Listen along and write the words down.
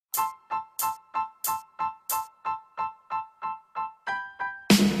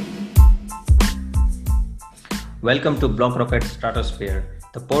Welcome to BlockRocket Stratosphere,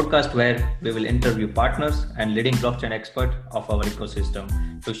 the podcast where we will interview partners and leading blockchain experts of our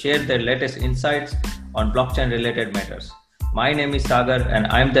ecosystem to share their latest insights on blockchain related matters. My name is Sagar and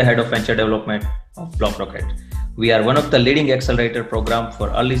I'm the head of venture development of BlockRocket. We are one of the leading accelerator program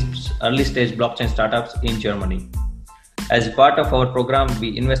for early stage blockchain startups in Germany. As part of our program,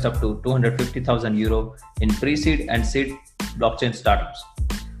 we invest up to 250,000 euro in pre-seed and seed blockchain startups.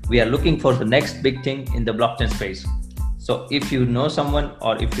 We are looking for the next big thing in the blockchain space. So if you know someone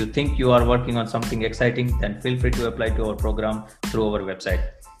or if you think you are working on something exciting, then feel free to apply to our program through our website.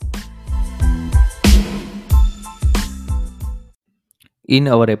 In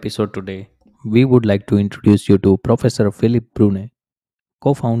our episode today, we would like to introduce you to Professor Philipp Brune,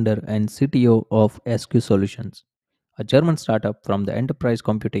 co-founder and CTO of SQ Solutions, a German startup from the enterprise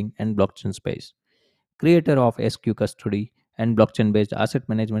computing and blockchain space, creator of SQ Custody and blockchain-based asset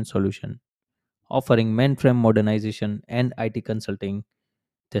management solution, offering mainframe modernization and IT consulting.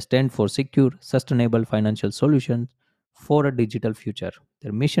 They stand for secure, sustainable financial solutions for a digital future.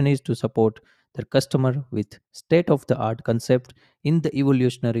 Their mission is to support their customer with state-of-the-art concept in the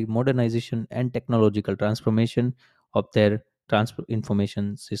evolutionary modernization and technological transformation of their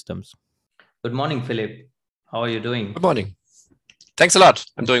information systems. Good morning, Philip. How are you doing? Good morning. Thanks a lot.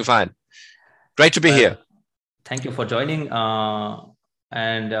 I'm doing fine. Great to be here. Thank you for joining.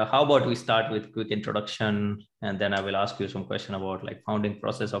 And how about we start with quick introduction, and then I will ask you some question about like founding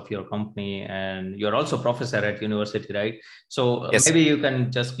process of your company. And you're also professor at university, right? So Yes. Maybe you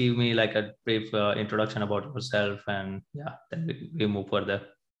can just give me like a brief introduction about yourself, and then we move further.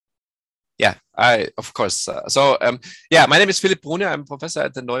 Yeah, of course. My name is Philipp Brune. I'm professor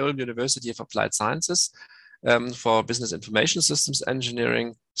at the Neu-Ulm University of Applied Sciences for business information systems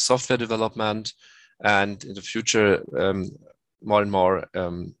engineering, software development, and in the future, more and more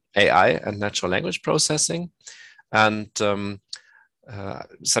AI and natural language processing. And some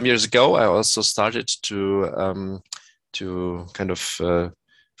years ago, I also started to kind of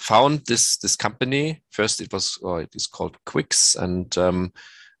found this company. First, it is called Quix, and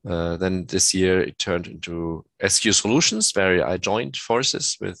then this year it turned into SQ Solutions, where I joined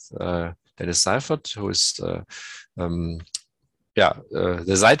forces with Dennis Seifert, who is the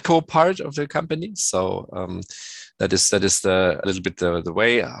Sideco part of the company. So that is a little bit the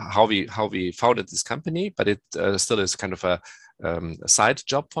way how we founded this company, but it still is kind of a side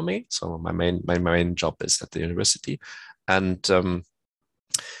job for me. So my main job is at the university, and I'm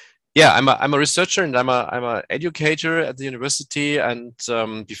a researcher and I'm a educator at the university. And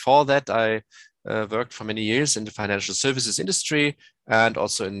before that, I worked for many years in the financial services industry and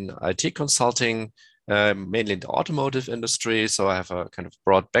also in IT consulting, mainly in the automotive industry. So I have a kind of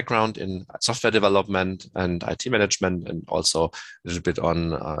broad background in software development and IT management, and also a little bit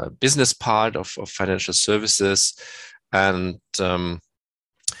on business part of financial services. And so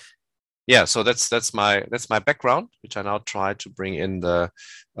that's my background, which I now try to bring in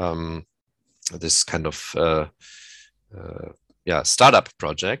this kind of startup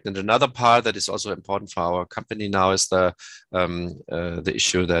project. And another part that is also important for our company now is the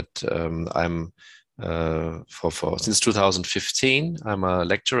issue that I'm for since 2015, I'm a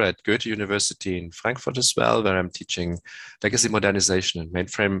lecturer at Goethe University in Frankfurt as well, where I'm teaching legacy modernization and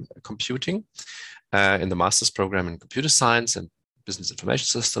mainframe computing in the master's program in computer science and business information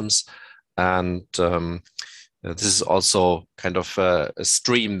systems. And this is also kind of a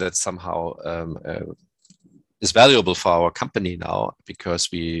stream that somehow is valuable for our company now,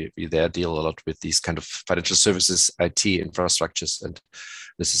 because we there deal a lot with these kind of financial services, IT infrastructures, and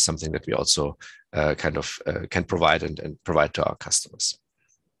this is something that we also can provide and provide to our customers.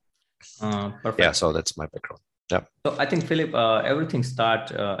 Perfect. Yeah, so that's my background. Yeah. So I think Philip, everything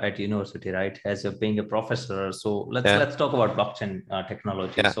start at university, right? As you're being a professor. So let's talk about blockchain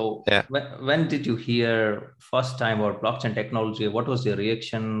technology. Yeah. So when did you hear first time about blockchain technology? What was your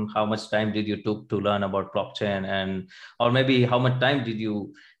reaction? How much time did you took to learn about blockchain, or maybe how much time did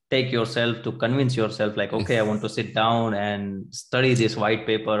you take yourself to convince yourself, like, okay, I want to sit down and study this white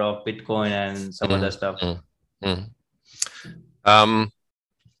paper of Bitcoin and some other stuff?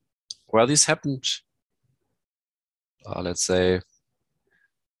 Well, this happened, let's say,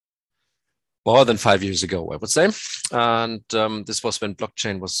 more than 5 years ago, I would say. And this was when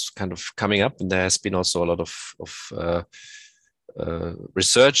blockchain was kind of coming up, and there has been also a lot of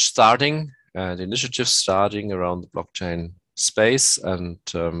research starting and initiatives starting around the blockchain space. And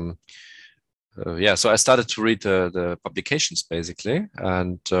so I started to read the publications basically,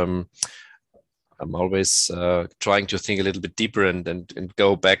 and I'm always trying to think a little bit deeper and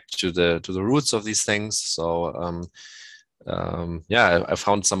go back to the roots of these things. So I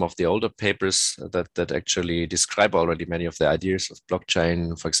found some of the older papers that actually describe already many of the ideas of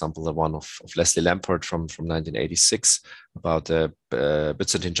blockchain. For example, the one of Leslie Lamport from 1986 about the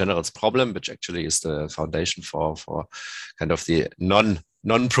Byzantine generals problem, which actually is the foundation for kind of the non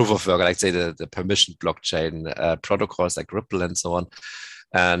proof of work, like say the permission blockchain protocols like Ripple and so on.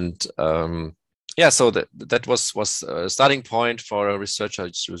 And so that was a starting point for a researcher.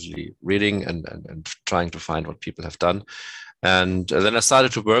 It's usually reading and trying to find what people have done. And then I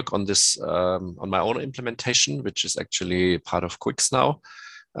started to work on this on my own implementation, which is actually part of Quix now.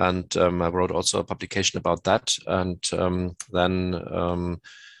 And I wrote also a publication about that. And then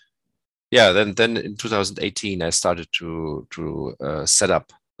in 2018 I started to set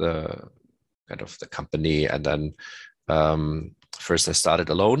up the kind of the company, and then first I started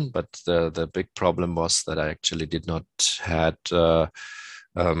alone, but the big problem was that I actually did not had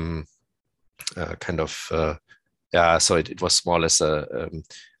so it was more or less a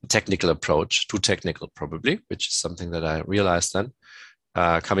technical approach, too technical probably, which is something that I realized then,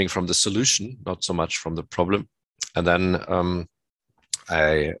 coming from the solution, not so much from the problem. And then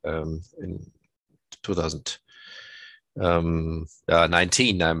in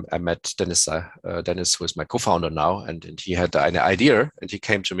 2019, I met Dennis, who is my co-founder now, and he had an idea, and he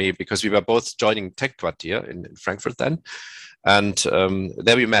came to me because we were both joining Tech Quartier in Frankfurt then. And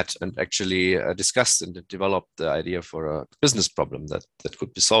there we met and actually discussed and developed the idea for a business problem that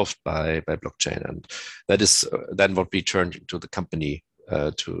could be solved by blockchain. And that is then what we turned into the company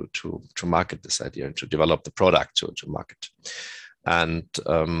to market this idea and to develop the product to market. And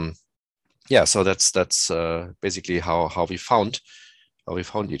so that's basically how we found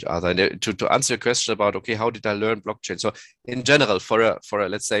each other. And to answer your question about, okay, how did I learn blockchain? So in general, for a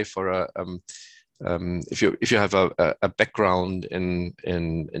if you have a background in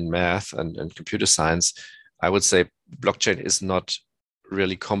math and computer science, I would say blockchain is not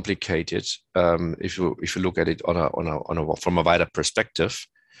really complicated if you look at it from a wider perspective.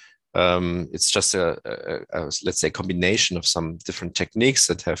 It's just a let's say combination of some different techniques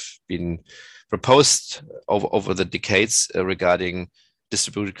that have been proposed over the decades regarding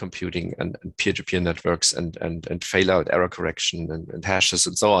distributed computing and peer-to-peer networks and failout error correction and hashes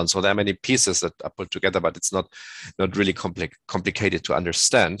and so on. So there are many pieces that are put together, but it's not really complicated to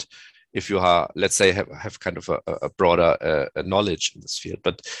understand if you are, let's say, have kind of a broader knowledge in this field.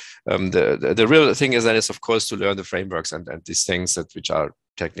 But the real thing is of course to learn the frameworks and these things which are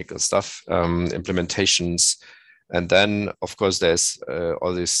technical stuff, implementations, and then of course there's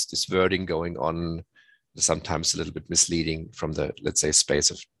all this wording going on, sometimes a little bit misleading from the, let's say,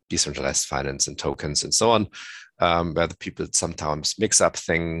 space of decentralized finance and tokens and so on, where the people sometimes mix up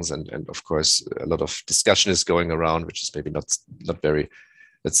things, and of course a lot of discussion is going around, which is maybe not very,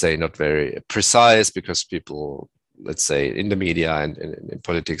 let's say, not very precise, because people, let's say, in the media and in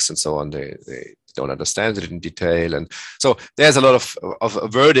politics and so on, they don't understand it in detail. And so there's a lot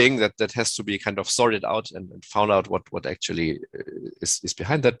of wording that has to be kind of sorted out and found out what actually is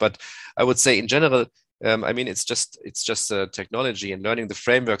behind that. But I would say in general, I mean, it's just a technology, and learning the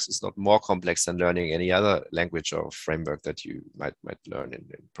frameworks is not more complex than learning any other language or framework that you might learn in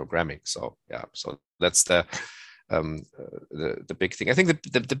programming. So yeah, so that's the big thing. I think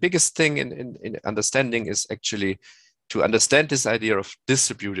the biggest thing in understanding is actually to understand this idea of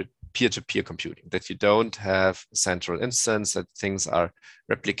distributed peer-to-peer computing, that you don't have a central instance, that things are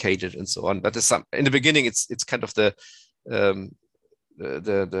replicated and so on. But in the beginning, it's kind of the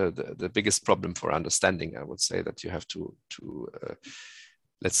biggest problem for understanding. I would say that you have to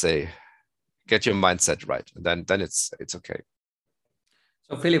let's say, get your mindset right, and then it's okay.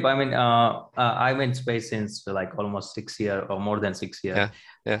 So Philip, I mean, I'm in space since like almost 6 years or more than 6 years.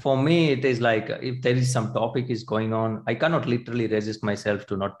 Yeah. For me, it is like if there is some topic is going on, I cannot literally resist myself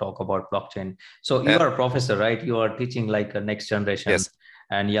to not talk about blockchain. So you are a professor, right? You are teaching like a next generation. Yes.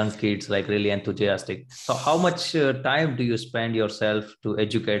 And young kids, like really enthusiastic. So how much time do you spend yourself to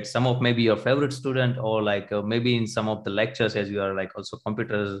educate some of maybe your favorite student, or like maybe in some of the lectures, as you are like also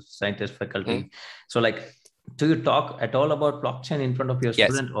computer scientist faculty? So like, do you talk at all about blockchain in front of your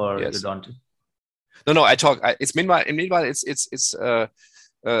student, or you don't? No, I talk. Meanwhile, it's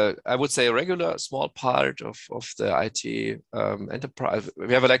I would say a regular small part of the IT enterprise.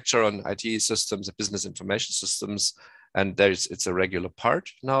 We have a lecture on IT systems, business information systems, and it's a regular part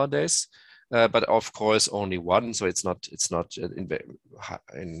nowadays. But of course, only one. So it's not in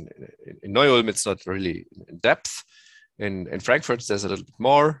Neu-Ulm. It's not really in depth. In Frankfurt, there's a little bit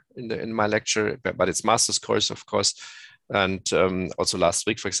more in my lecture, but it's master's course, of course. And also last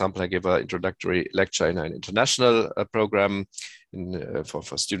week, for example, I gave an introductory lecture in an international program.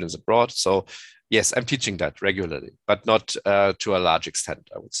 for students abroad. So yes, I'm teaching that regularly, but not to a large extent,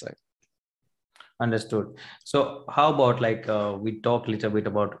 I would say. Understood. So how about like we talk a little bit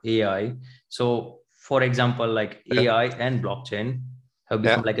about AI. So for example, like Yeah. AI and blockchain have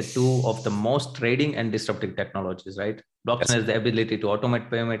become Yeah. like a two of the most trading and disruptive technologies, right? Blockchain Yes. has the ability to automate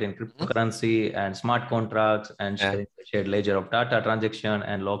payment in Mhm. cryptocurrency and smart contracts and Yeah. shared ledger of data transaction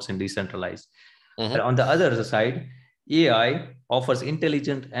and logs in decentralized. Mhm. And on the other side, AI offers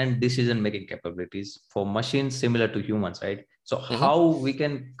intelligent and decision-making capabilities for machines similar to humans, right? So Mhm. how we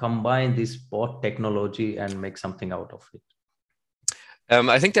can combine this bot technology and make something out of it?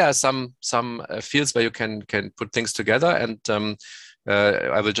 I think there are some fields where you can put things together, and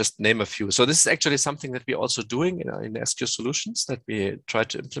I will just name a few. So this is actually something that we're also doing in SQ Solutions, that we try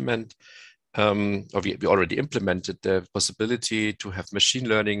to implement, or we already implemented the possibility to have machine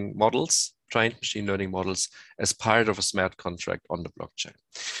learning models, trained machine learning models, as part of a smart contract on the blockchain.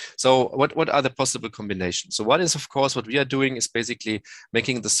 So what are the possible combinations? So one is, of course, what we are doing is basically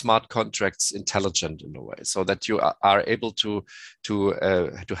making the smart contracts intelligent in a way, so that you are able to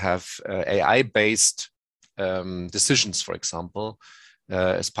have AI-based decisions, for example,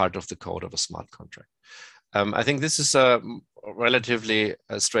 as part of the code of a smart contract. I think this is a relatively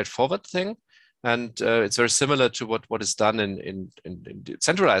straightforward thing. And it's very similar to what is done in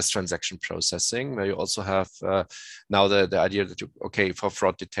centralized transaction processing, where you also have now the idea that for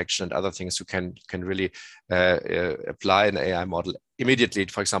fraud detection and other things, you can really apply an AI model immediately,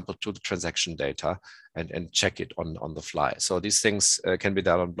 for example, to the transaction data and check it on the fly. So these things can be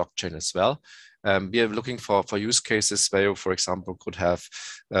done on blockchain as well. We are looking for use cases where you, for example, could have,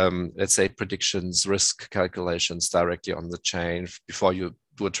 let's say, predictions, risk calculations directly on the chain before you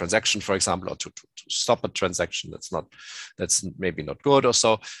do a transaction, for example, or to stop a transaction that's maybe not good or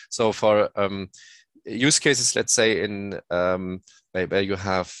so. So for use cases, let's say in where you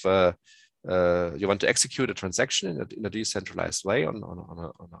have you want to execute a transaction in a decentralized way on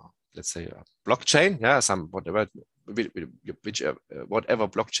a let's say a blockchain, some whatever whatever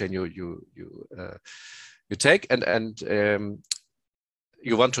blockchain you take, and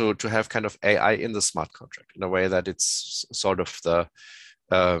you want to have kind of AI in the smart contract in a way that it's sort of the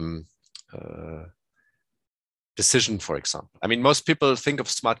decision, for example. I mean, most people think of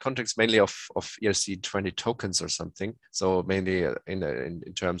smart contracts mainly of ERC20 tokens or something. So mainly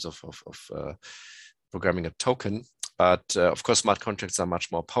in terms of programming a token. But of course, smart contracts are much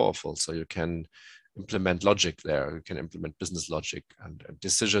more powerful. So you can implement logic there. You can implement business logic and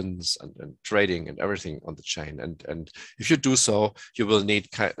decisions and trading and everything on the chain. And if you do so, you will need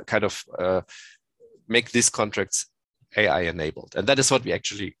kind of make these contracts AI enabled. And that is what we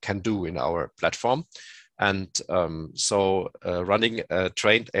actually can do in our platform. And so running a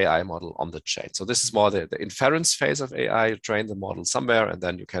trained AI model on the chain. So this is more the inference phase of AI. You train the model somewhere, and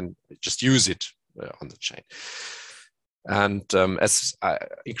then you can just use it on the chain. And as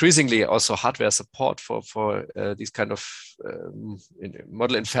increasingly also hardware support for these kind of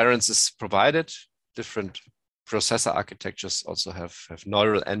model inference is provided. Different processor architectures also have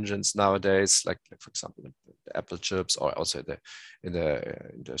neural engines nowadays, like for example the Apple chips, or also in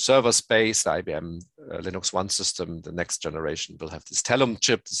the server space, the IBM Linux One system. The next generation will have this Telum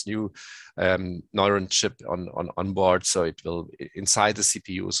chip, this new neuron chip on board. So it will inside the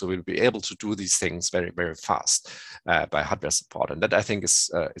CPU, so we'll be able to do these things very, very fast by hardware support. And that, I think, is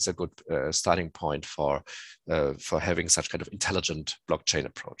a good starting point for having such kind of intelligent blockchain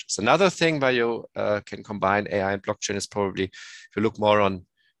approaches. Another thing where you can combine AI and blockchain is probably, if you look more on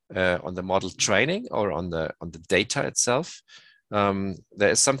the model training or on the data itself. There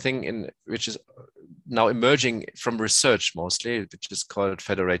is something which is now emerging from research mostly, which is called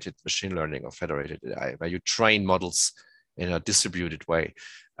federated machine learning or federated AI, where you train models in a distributed way.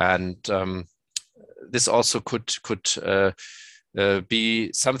 And this also could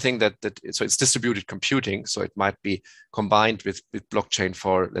be something that so it's distributed computing. So it might be combined with blockchain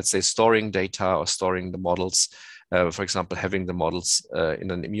for, let's say, storing data or storing the models. For example, having the models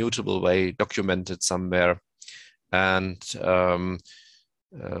in an immutable way documented somewhere. And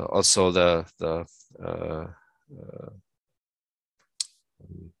also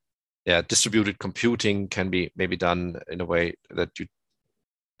distributed computing can be maybe done in a way that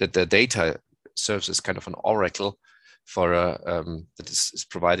the data serves as kind of an oracle for that is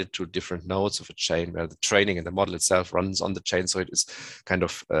provided to different nodes of a chain, where the training and the model itself runs on the chain, so it is kind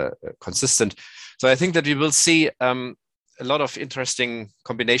of consistent. So I think that we will see a lot of interesting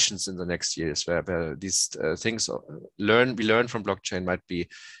combinations in the next years, where these things we learn from blockchain might be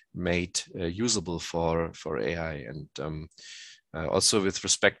made usable for AI. And also with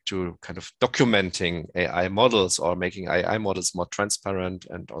respect to kind of documenting AI models or making AI models more transparent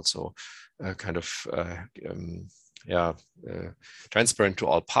and also kind of transparent to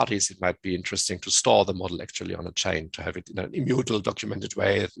all parties. It might be interesting to store the model actually on a chain, to have it in an immutable, documented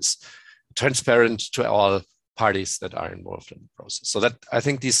way that is transparent to all parties that are involved in the process. So that I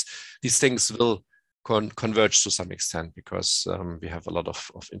think these things will converge to some extent, because we have a lot of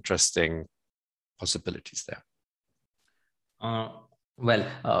interesting possibilities there. Well,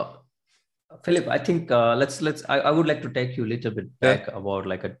 Philip, I think I would like to take you a little bit back about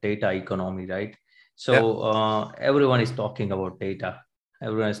like a data economy, right? So everyone is talking about data.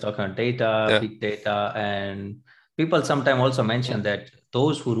 Everyone is talking about data, big data, and people sometimes also mention that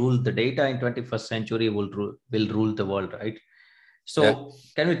those who rule the data in 21st century will rule the world, right? So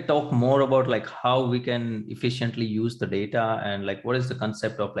can we talk more about like how we can efficiently use the data, and like what is the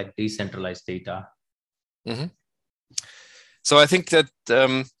concept of like decentralized data? So I think that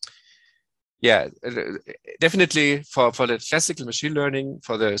definitely for the classical machine learning,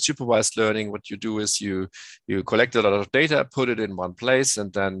 for the supervised learning, what you do is you collect a lot of data, put it in one place,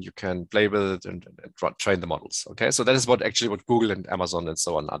 and then you can play with it and train the models. Okay, so that is what Google and Amazon and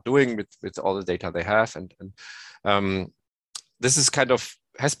so on are doing with all the data they have, and this is kind of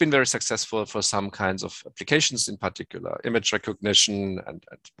has been very successful for some kinds of applications, in particular image recognition and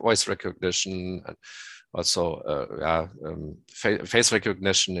voice recognition, and also face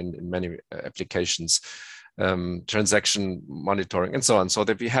recognition in many applications, transaction monitoring, and so on. So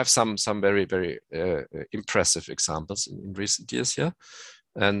that we have some very, very impressive examples in recent years here.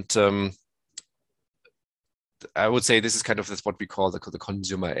 And I would say this is kind of what we call the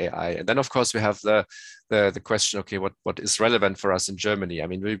consumer AI. And then, of course, we have the question, okay, what is relevant for us in Germany? I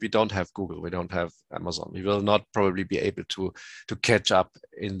mean, we don't have Google, we don't have Amazon. We will not probably be able to catch up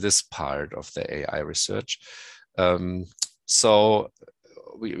in this part of the AI research. So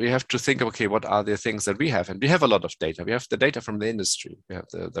we have to think, okay, what are the things that we have? And we have a lot of data. We have the data from the industry. We have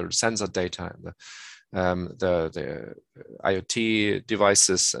the sensor data and the IoT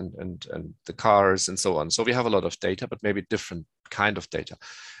devices and the cars and so on. So we have a lot of data, but maybe different kind of data.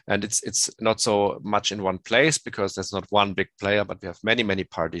 And it's not so much in one place, because there's not one big player, but we have many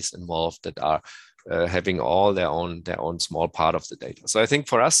parties involved that are having all their own small part of the data. So I think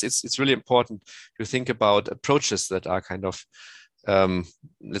for us, it's really important to think about approaches that are kind of,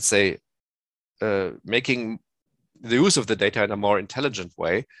 let's say, making the use of the data in a more intelligent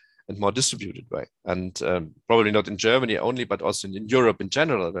way and more distributed way. And probably not in Germany only, but also in Europe in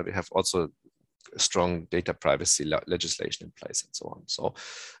general, where we have also strong data privacy legislation in place and so on. So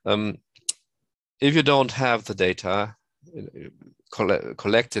if you don't have the data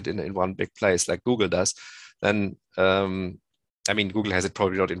collected in one big place like Google does, then I mean, Google has it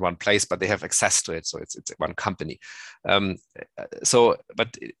probably not in one place, but they have access to it. So it's one company. But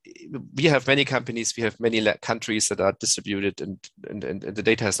we have many companies, we have many countries that are distributed, and the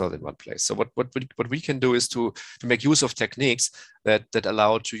data is not in one place. So what we can do is to make use of techniques that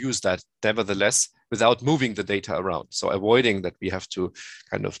allow to use that nevertheless without moving the data around. So avoiding that we have to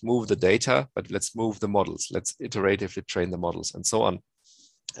kind of move the data, but let's move the models. Let's iteratively train the models and so on.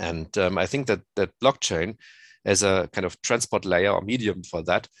 And I think that blockchain as a kind of transport layer or medium for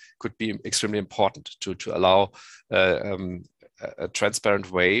that could be extremely important to allow a transparent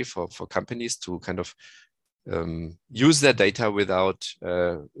way for companies to kind of use their data without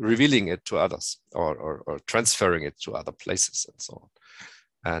revealing it to others or transferring it to other places and so on.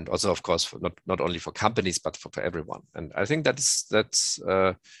 And also, of course, for not only for companies, but for everyone. And I think that's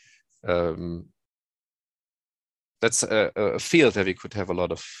a field where we could have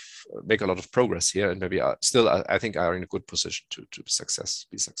make a lot of progress here, and maybe I think are in a good position to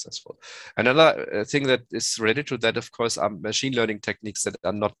be successful. And another thing that is related to that, of course, are machine learning techniques that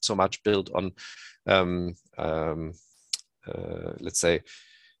are not so much built on, let's say,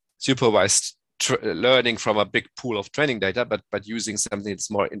 supervised learning from a big pool of training data, but using something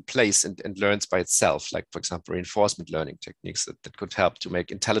that's more in place and learns by itself, like, for example, reinforcement learning techniques that could help to make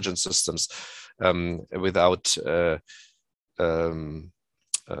intelligent systems without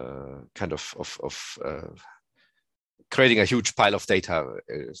kind of creating a huge pile of data,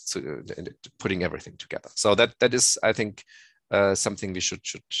 putting everything together. So that is, I think, something we should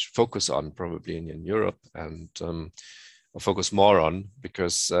focus on probably in Europe, and focus more on,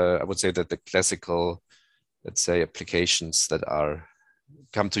 because I would say that the classical, let's say, applications that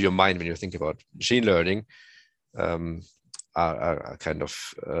come to your mind when you think about machine learning are kind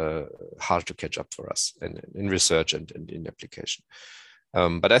of hard to catch up for us in research and in application.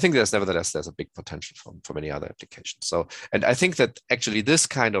 But I think nevertheless there's a big potential for many other applications. So, and I think that actually this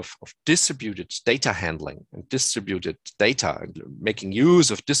kind of distributed data handling and distributed data and making use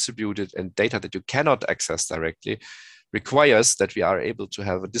of distributed and data that you cannot access directly requires that we are able to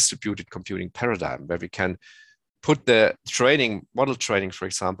have a distributed computing paradigm where we can put the model training, for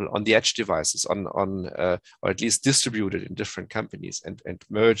example, on the edge devices, or at least distributed in different companies, and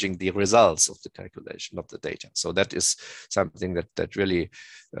merging the results of the calculation of the data. So that is something that really,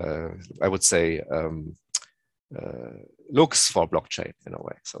 I would say, looks for blockchain in a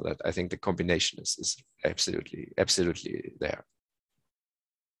way. So that I think the combination is absolutely there.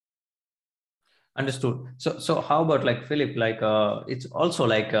 Understood. So how about like Philip? Like it's also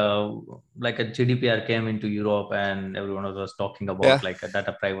like a GDPR came into Europe and everyone was talking about Yeah. like a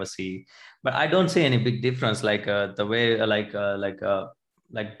data privacy, but I don't see any big difference. Like the way like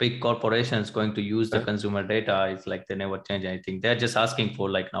big corporations going to use the Yeah. consumer data, it's like they never change anything. They're just asking for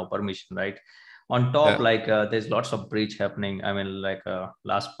like now permission, right? On top, Yeah. like there's lots of breach happening. I mean, like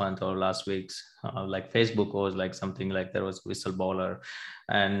last month or last week's, like Facebook was like something like there was whistleblower,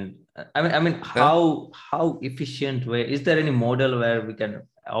 and I mean, Yeah. how efficient way is there any model where we can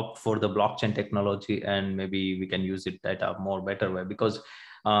opt for the blockchain technology and maybe we can use it at a more better way? Because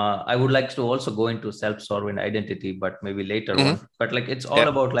I would like to also go into self-sovereign identity, but maybe later Mm-hmm. on. But like it's all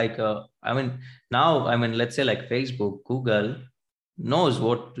Yeah. about like I mean now I mean let's say like Facebook, Google knows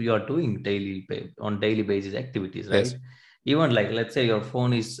what you are doing on daily basis activities, right? Yes. Even like let's say your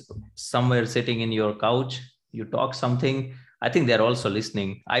phone is somewhere sitting in your couch, you talk something, I think they're also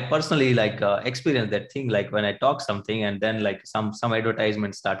listening. I personally like experience that thing, like when I talk something and then like some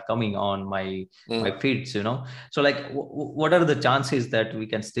advertisements start coming on my Mm. feeds, so like what are the chances that we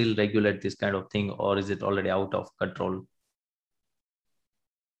can still regulate this kind of thing, or is it already out of control?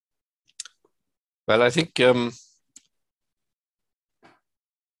 Well, I think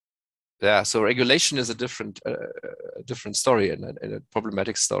yeah, so regulation is a different story and a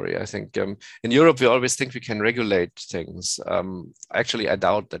problematic story. I think in Europe we always think we can regulate things. Actually, I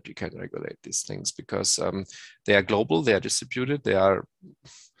doubt that we can regulate these things because they are global, they are distributed, they are.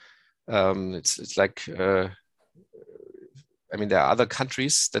 It's like I mean, there are other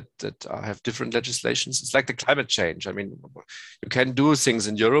countries that have different legislations. It's like the climate change. I mean, you can do things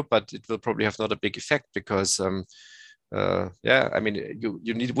in Europe, but it will probably have not a big effect because yeah, I mean, you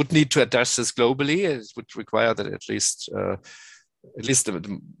would need to address this globally. It would require that at least the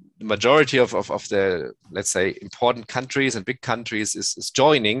majority of the, let's say, important countries and big countries is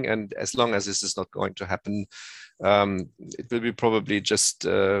joining. And as long as this is not going to happen, it will be probably just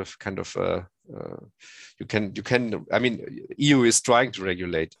kind of I mean, EU is trying to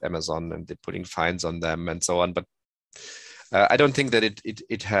regulate Amazon and they're putting fines on them and so on, but I don't think that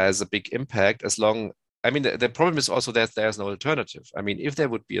it has a big impact as long. I mean, the problem is also that there's no alternative. I mean, if there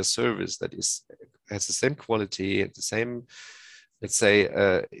would be a service that has the same quality and the same, let's say,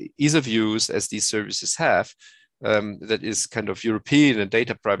 ease of use as these services have, that is kind of European and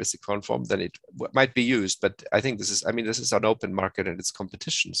data privacy conform, then it might be used. But I think this is an open market and it's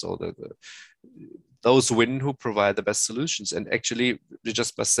competition. So those win who provide the best solutions. And actually, we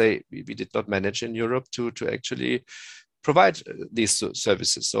just must say we did not manage in Europe to actually provide these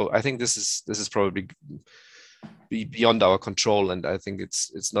services. So I think this is probably beyond our control, and I think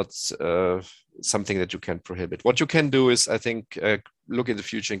it's not something that you can prohibit. What you can do is, I think, look in the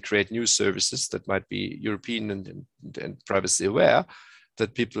future and create new services that might be European and privacy aware,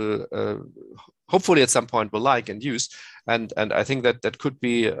 that people hopefully at some point will like and use. And I think that could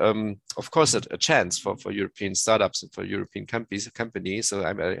be, of course, a chance for European startups and for European companies. So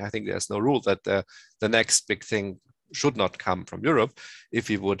I think there's no rule that the next big thing should not come from Europe if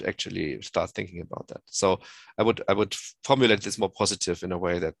we would actually start thinking about that. So I would formulate this more positive in a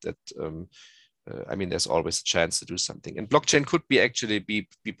way that I mean, there's always a chance to do something, and blockchain could be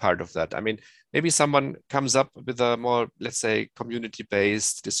part of that. I mean, maybe someone comes up with a more, let's say,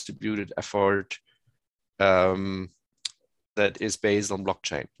 community-based distributed effort that is based on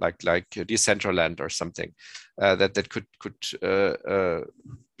blockchain, like Decentraland or something, that could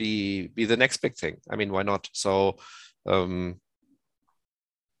be the next big thing. I mean, why not? So I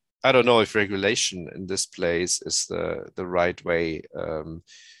don't know if regulation in this place is the right way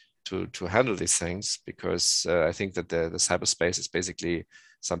to handle these things, because I think that the cyberspace is basically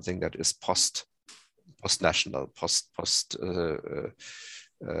something that is post national,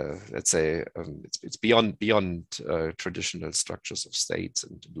 let's say, it's beyond traditional structures of states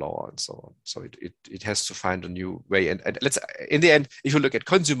and law and so on. So it has to find a new way. And let's, in the end, if you look at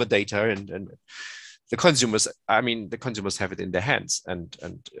consumer data and the consumers, I mean, the consumers have it in their hands, and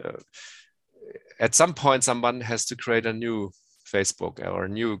at some point, someone has to create a new Facebook or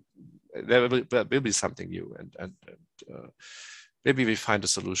new. There will be something new, and maybe we find a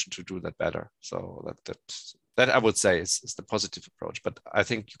solution to do that better. So that I would say is the positive approach. But I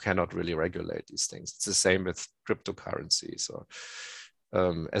think you cannot really regulate these things. It's the same with cryptocurrencies. So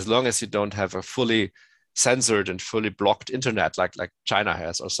as long as you don't have a fully censored and fully blocked internet like China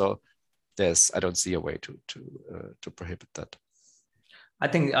has, or so, I don't see a way to prohibit that. I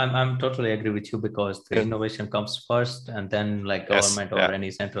think I'm totally agree with you, because the innovation comes first, and then like government or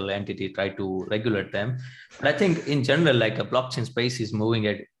any central entity try to regulate them. But I think in general, like a blockchain space is moving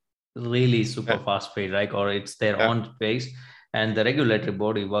at really super fast speed, right? Or it's their own pace, and the regulatory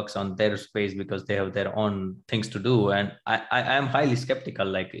body works on their space because they have their own things to do. And I am highly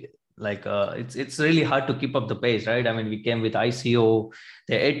skeptical, it's really hard to keep up the pace, right? I mean, we came with ICO,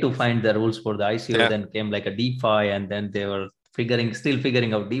 they had to find the rules for the ICO, then came like a DeFi, and then they were still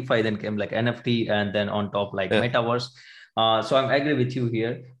figuring out DeFi, then came like NFT, and then on top like metaverse. So I agree with you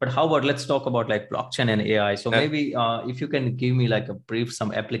here. But how about let's talk about like blockchain and AI. So maybe if you can give me like a brief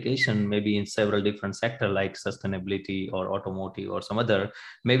some application, maybe in several different sector like sustainability or automotive or some other,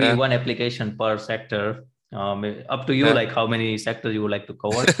 maybe one application per sector. Up to you, like how many sectors you would like to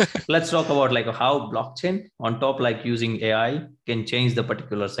cover. Let's talk about like how blockchain on top, like using AI, can change the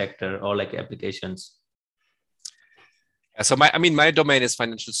particular sector or like applications. So my domain is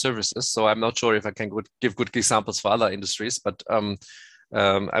financial services, so I'm not sure if I can give good examples for other industries, but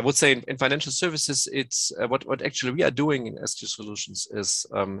I would say in financial services, it's what actually we are doing in SQ Solutions is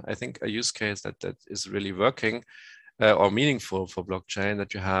I think a use case that is really working or meaningful for blockchain,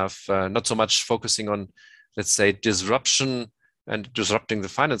 that you have not so much focusing on, let's say, disruption and disrupting the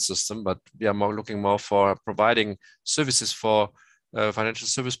finance system, but we are looking more for providing services for financial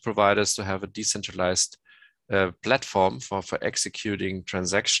service providers to have a decentralized platform for executing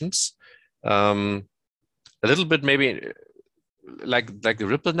transactions. A little bit maybe like the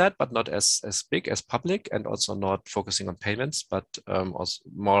RippleNet, but not as big as public, and also not focusing on payments, but also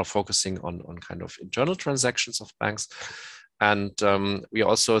more focusing on kind of internal transactions of banks. And we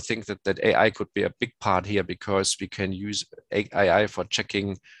also think that AI could be a big part here, because we can use AI for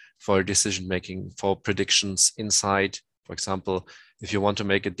checking, for decision making, for predictions inside. For example, if you want to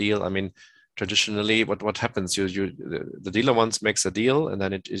make a deal, I mean, traditionally, what happens? The dealer once makes a deal, and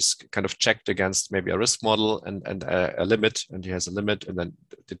then it is kind of checked against maybe a risk model and a limit, and he has a limit, and then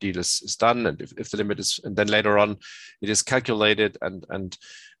the deal is done. And if the limit is, and then later on, it is calculated, and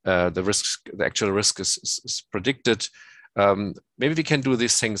the actual risk is predicted. Maybe we can do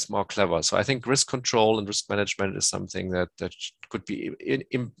these things more clever. So I think risk control and risk management is something that could be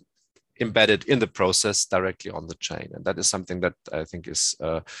embedded in the process directly on the chain, and that is something that I think is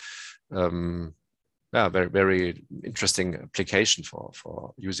very, very interesting application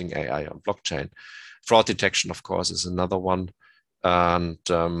for using AI on blockchain. Fraud detection, of course, is another one. And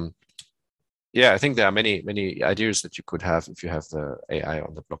I think there are many ideas that you could have if you have the AI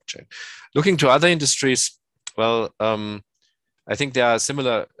on the blockchain. Looking to other industries, well, I think there are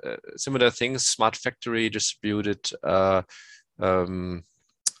similar things: smart factory, distributed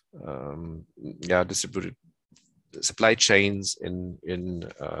distributed supply chains in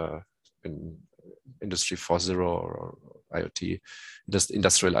Industry 4.0 or IoT,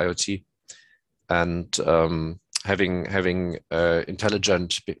 industrial IoT, and having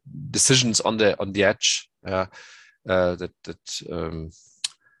intelligent decisions on the edge that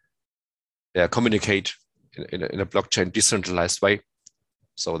communicate in a blockchain decentralized way.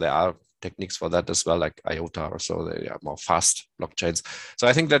 So there are techniques for that as well, like IOTA or so. They are more fast blockchains. So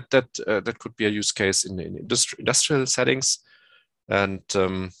I think that could be a use case in industrial settings. And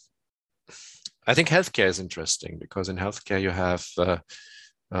I think healthcare is interesting, because in healthcare you have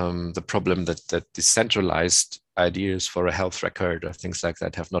the problem that decentralized ideas for a health record or things like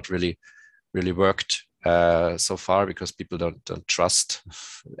that have not really worked so far, because people don't trust,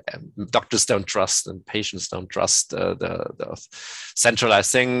 doctors don't trust, and patients don't trust the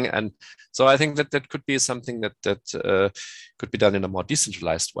centralized thing. And so I think that could be something that could be done in a more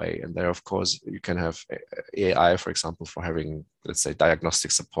decentralized way. And there, of course, you can have AI, for example, for having, let's say,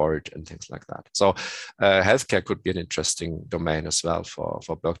 diagnostic support and things like that. So healthcare could be an interesting domain as well for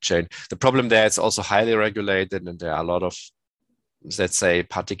blockchain. The problem there, it's also highly regulated, and there are a lot of, let's say,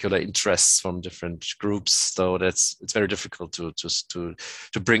 particular interests from different groups. So it's very difficult to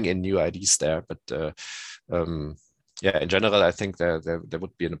bring in new ideas there. But in general, I think there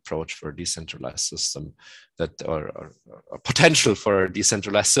would be an approach for a decentralized system or potential for a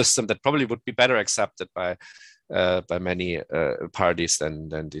decentralized system that probably would be better accepted by many parties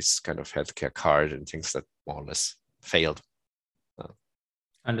than this kind of healthcare card and things that more or less failed.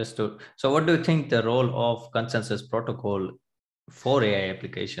 Understood. So what do you think the role of consensus protocol for AI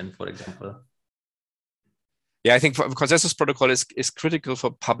application, for example? Yeah, I think consensus protocol is critical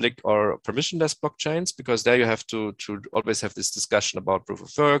for public or permissionless blockchains, because there you have to always have this discussion about proof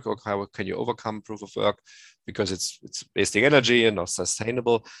of work, or how can you overcome proof of work, because it's wasting energy and not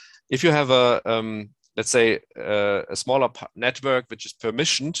sustainable. If you have a let's say a smaller network which is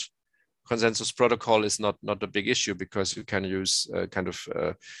permissioned, consensus protocol is not a big issue, because you can use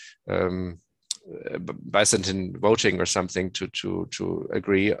Byzantine voting or something to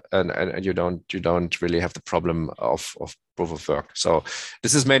agree, and you don't really have the problem of proof of work. So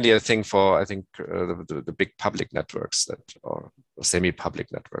this is mainly a thing for, I think, the big public networks that or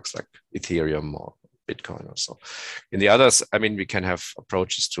semi-public networks like Ethereum or Bitcoin or so. In the others, I mean, we can have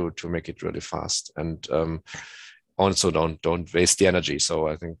approaches to make it really fast, and also don't waste the energy. So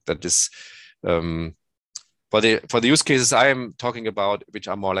I think that is for the use cases I am talking about, which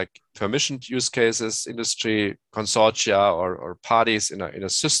are more like permissioned use cases, industry consortia or parties in a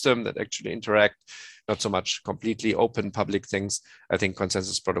system that actually interact, not so much completely open public things. I think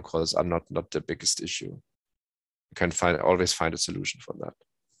consensus protocols are not the biggest issue. You can always find a solution for that.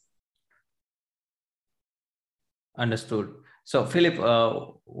 Understood. So, Philip,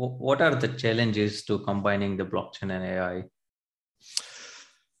 what are the challenges to combining the blockchain and AI?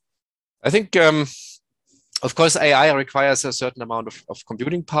 I think, of course, AI requires a certain amount of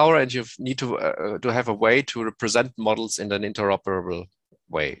computing power, and you need to have a way to represent models in an interoperable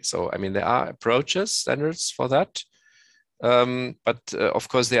way. So, I mean, there are approaches, standards for that, but of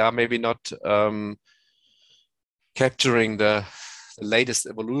course, they are maybe not capturing the latest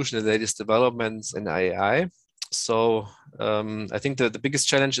evolution, the latest developments in AI. So I think the biggest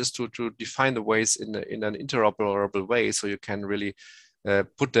challenge is to define the ways in an interoperable way, so you can really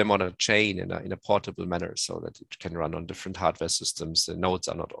put them on a chain in a portable manner, so that it can run on different hardware systems. The nodes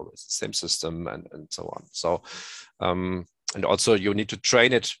are not always the same system, and so on. So and also you need to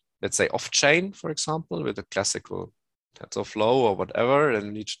train it, let's say off chain, for example, with a classical TensorFlow or whatever, and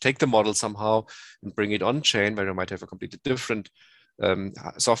you need to take the model somehow and bring it on chain, where you might have a completely different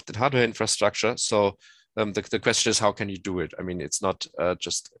soft and hardware infrastructure. So the question is, how can you do it? I mean, it's not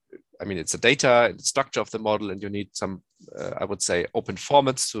just, I mean, it's a data and structure of the model, and you need some, I would say, open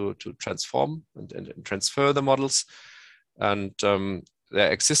formats to transform and transfer the models. And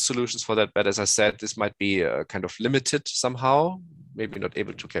there exist solutions for that, but as I said, this might be kind of limited somehow, maybe not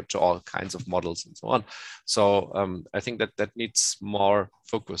able to capture all kinds of models and so on. So I think that needs more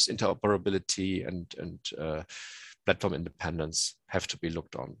focus. Interoperability and platform independence have to be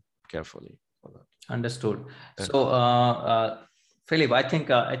looked on carefully for that. Understood. So, Philip, I think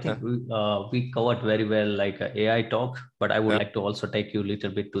we covered very well like AI talk, but I would like to also take you a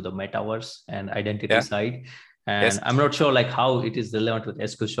little bit to the metaverse and identity side. And I'm not sure like how it is relevant with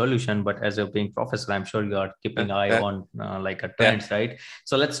SQ Solution, but as a being professor, I'm sure you are keeping eye on like a trends, right?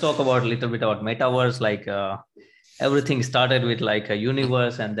 So let's talk about a little bit about metaverse. Like everything started with like a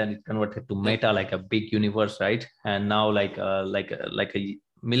universe, and then it converted to meta, like a big universe, right? And now like a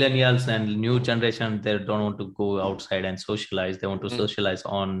millennials and new generation, they don't want to go outside and socialize. They want to socialize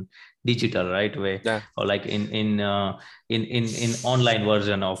on digital right way, or like in online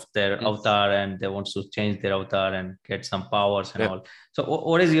version of their avatar, and they want to change their avatar and get some powers and all. So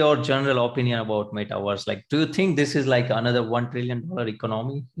what is your general opinion about metaverse? Like, do you think this is like another $1 trillion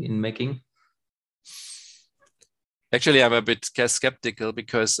economy in making? Actually, I'm a bit skeptical,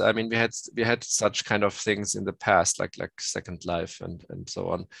 because I mean we had such kind of things in the past, like Second Life and so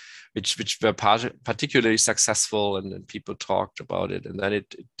on, which were particularly successful, and people talked about it, and then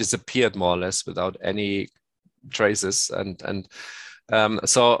it disappeared more or less without any traces, and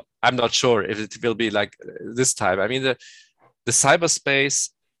so I'm not sure if it will be like this time. I mean, the cyberspace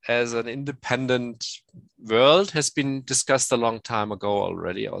as an independent world has been discussed a long time ago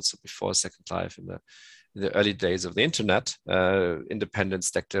already, also before Second Life, in the early days of the internet,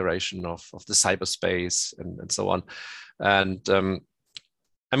 independence declaration of the cyberspace and so on. And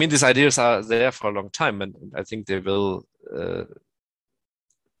I mean, these ideas are there for a long time, and I think they will,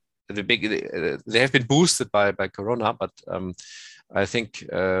 they have been boosted by Corona, but I think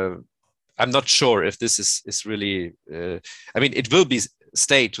I'm not sure if this is really, I mean, it will be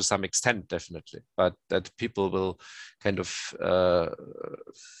stay to some extent, definitely, but that people will kind of,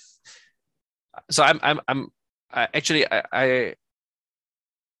 so I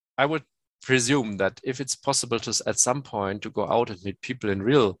would presume that if it's possible to at some point to go out and meet people in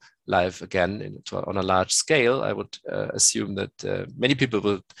real life again on a large scale, I would assume that many people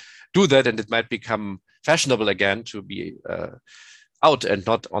will do that, and it might become fashionable again to be out and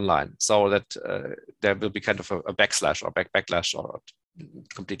not online. So that there will be kind of a backslash or backlash or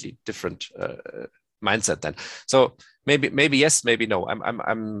completely different mindset then. So maybe yes, maybe no.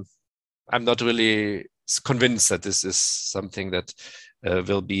 I'm not really convinced that this is something that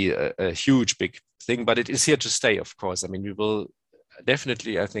will be a huge big thing, but it is here to stay, of course. I mean, we will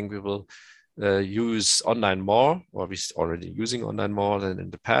definitely, I think we will use online more, or we're already using online more than in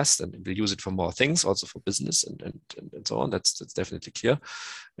the past, and we'll use it for more things, also for business and so on. That's definitely clear.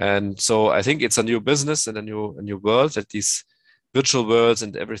 And so I think it's a new business and a new world, that these virtual worlds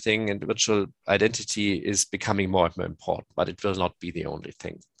and everything and virtual identity is becoming more and more important, but it will not be the only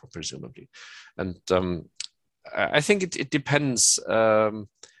thing, presumably. And I think it depends.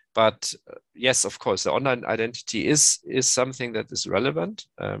 But yes, of course, the online identity is something that is relevant.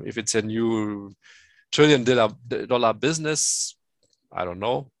 If it's a new $1 trillion business, I don't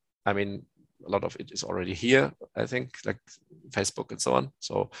know. I mean, a lot of it is already here, I think, like Facebook and so on.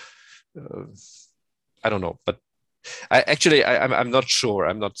 So I don't know, but I'm not sure.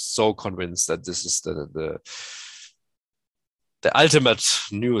 I'm not so convinced that this is the ultimate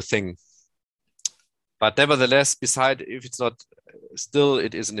new thing. But nevertheless, beside, if it's not, still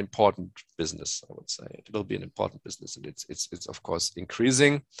it is an important business. I would say it will be an important business, and it's of course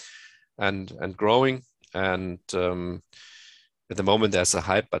increasing and growing. And at the moment there's a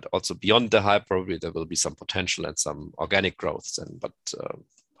hype, but also beyond the hype, probably there will be some potential and some organic growth. But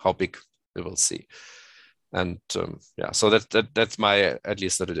how big, we will see. And yeah, so that's my, at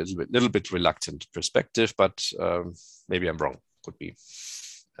least a little bit reluctant perspective, but maybe I'm wrong. Could be.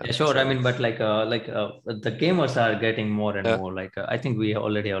 Yeah, sure. I mean, but the gamers are getting more and more. Like I think we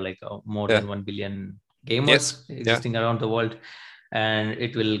already have like more than 1 billion gamers existing around the world, and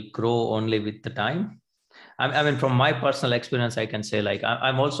it will grow only with the time. I mean, from my personal experience, I can say like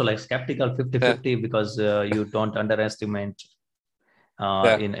I'm also like skeptical 50-50 because you don't underestimate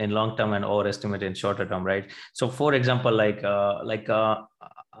in long term and overestimate in shorter term, right? So for example,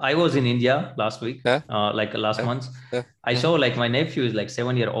 I was in India last week, last month. I saw like my nephew is like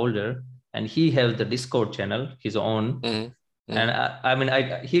 7 year older, and he has the Discord channel, his own. And I mean,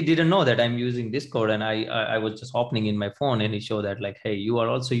 he didn't know that I'm using Discord, and I was just opening in my phone, and he showed that like, hey, you are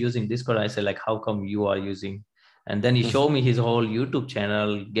also using Discord. I said like, how come you are using? And then he showed me his whole YouTube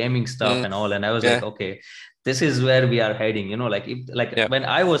channel, gaming stuff and all, and I was like, okay, this is where we are heading. You know, like when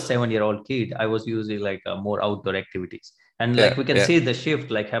I was 7 year old kid, I was using like more outdoor activities, and like we can see the shift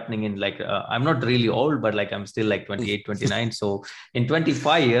like happening in like I'm not really old, but like I'm still like 28, 29. So in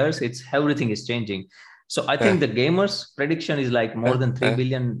 25 years, it's everything is changing. So I think the gamers prediction is like more than 3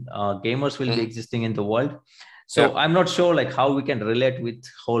 billion gamers will be existing in the world. So I'm not sure like how we can relate with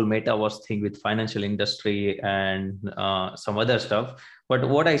whole metaverse thing with financial industry and some other stuff. But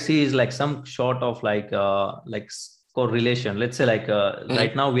what I see is like some sort of like correlation. Let's say like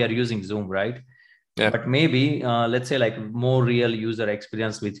right now we are using Zoom, right? But maybe let's say like more real user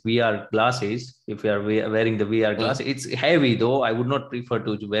experience with VR glasses. If you are wearing the VR glasses, it's heavy though. I would not prefer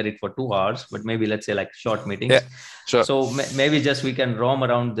to wear it for 2 hours, but maybe let's say like short meetings. Sure. So maybe just we can roam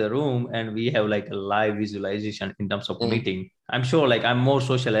around the room and we have like a live visualization in terms of meeting. I'm sure like I'm more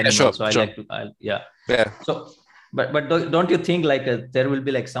social animal, so I like to, yeah. So but don't you think like there will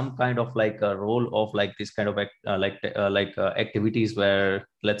be like some kind of like a role of like this kind of activities where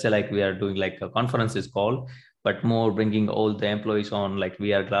let's say like we are doing like a conferences call, but more bringing all the employees on like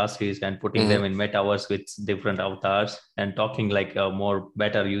VR glasses and putting them in metaverse with different avatars and talking like a more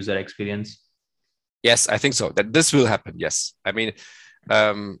better user experience? Yes, I think so. That this will happen. Yes, I mean,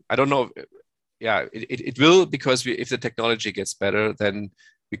 I don't know. Yeah, it will, because if the technology gets better, then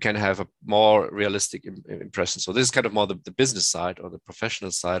we can have a more realistic impression. So this is kind of more the business side or the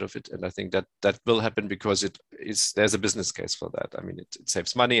professional side of it, and I think that will happen because there's a business case for that. I mean, it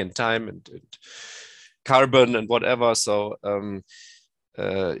saves money and time and carbon and whatever. So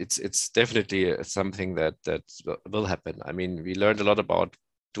it's definitely something that will happen. I mean, we learned a lot about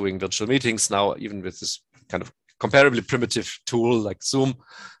doing virtual meetings now, even with this kind of comparably primitive tool like Zoom.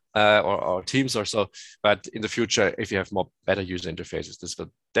 Or Teams or so, but in the future, if you have more better user interfaces, this will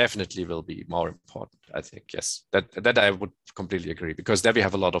definitely be more important. I think yes, that I would completely agree, because there we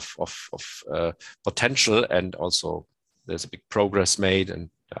have a lot of potential, and also there's a big progress made, and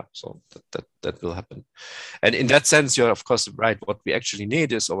yeah, so that will happen. And in that sense, you're of course right. What we actually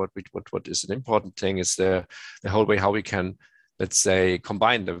need is, or what is an important thing, is the whole way how we can, let's say,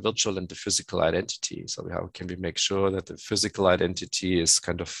 combine the virtual and the physical identity. So how can we make sure that the physical identity is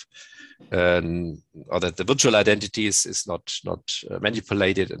kind of, or that the virtual identity is not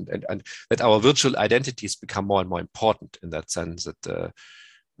manipulated, and that our virtual identities become more and more important, in that sense that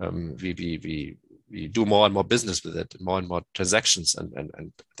we do more and more business with it, more and more transactions,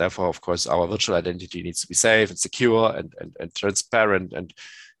 and therefore, of course, our virtual identity needs to be safe and secure and transparent, and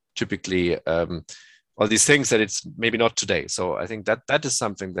typically all these things that it's maybe not today. So I think that is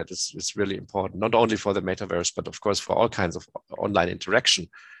something that is really important, not only for the metaverse, but of course for all kinds of online interaction.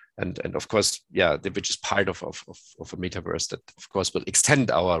 And of course, yeah, which is part of a metaverse that of course will extend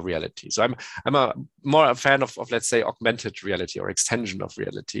our reality. So I'm more a fan of let's say augmented reality or extension of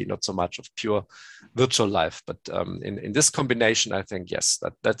reality, not so much of pure virtual life. But in this combination, I think yes,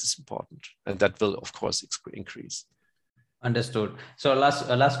 that is important, and that will of course increase. Understood. So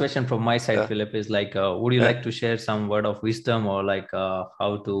last question from my side, Philip, is like, would you like to share some word of wisdom, or like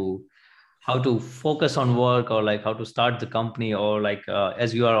how to focus on work, or like how to start the company, or like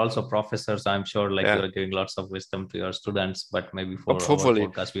as you are also professors, I'm sure like you're giving lots of wisdom to your students, but maybe for our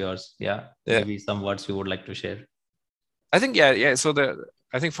podcast viewers, maybe some words you would like to share. I think so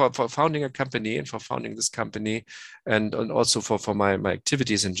I think for founding a company and for founding this company, and also for my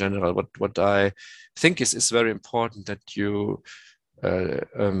activities in general, what I think is very important, that you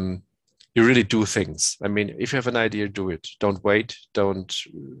really do things. I mean, if you have an idea, do it. Don't wait. Don't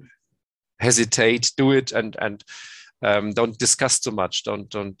hesitate. Do it, and don't discuss too much.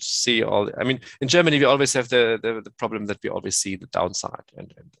 Don't see all. I mean, in Germany, we always have the problem that we always see the downside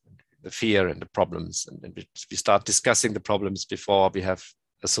and the fear and the problems, and we start discussing the problems before we have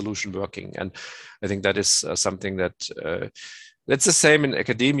a solution working. And I think that is something that that's the same in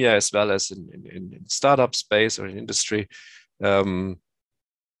academia as well as in startup space or in industry.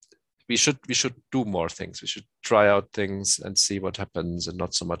 We should do more things. We should try out things and see what happens, and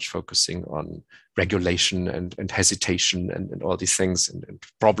not so much focusing on regulation and hesitation and all these things and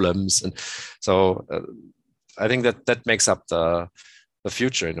problems. And so I think that makes up the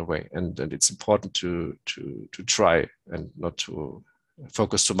future in a way, and it's important to try and not to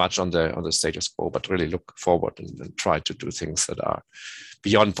focus too much on the status quo, but really look forward and try to do things that are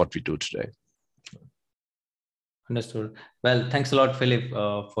beyond what we do today. Understood. Well, thanks a lot, Philip,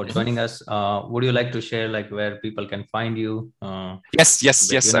 for joining us. Would you like to share like where people can find you? Yes.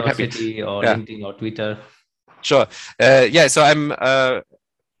 University or LinkedIn or Twitter? Sure. So I'm,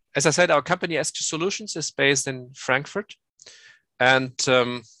 as I said, our company SQ Solutions is based in Frankfurt, and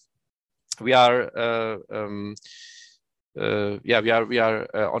we are we are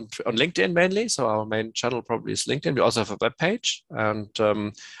on LinkedIn mainly. So our main channel probably is LinkedIn. We also have a web page, and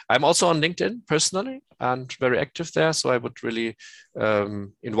I'm also on LinkedIn personally and very active there. So I would really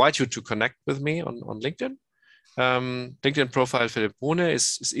invite you to connect with me on LinkedIn. LinkedIn profile Philipp Brune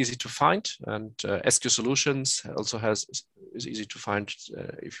is easy to find, and SQ Solutions also is easy to find.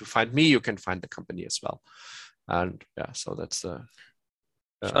 If you find me, you can find the company as well. And so that's the.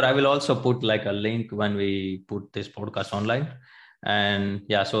 Sure, I will also put like a link when we put this podcast online, and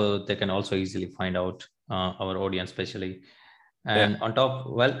so they can also easily find out our audience, especially. And on top,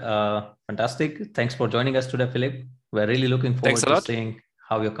 fantastic. Thanks for joining us today, Philip. We're really looking forward to seeing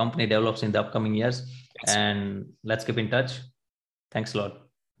how your company develops in the upcoming years. Yes. And let's keep in touch. Thanks a lot.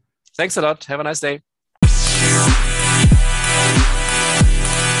 Thanks a lot. Have a nice day.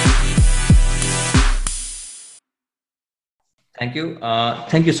 Thank you.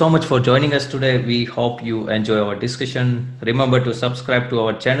 Thank you so much for joining us today. We hope you enjoy our discussion. Remember to subscribe to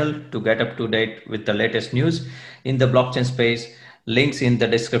our channel to get up to date with the latest news in the blockchain space. Links in the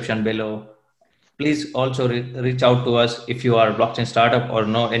description below. Please also reach out to us if you are a blockchain startup or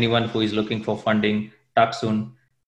know anyone who is looking for funding. Talk soon.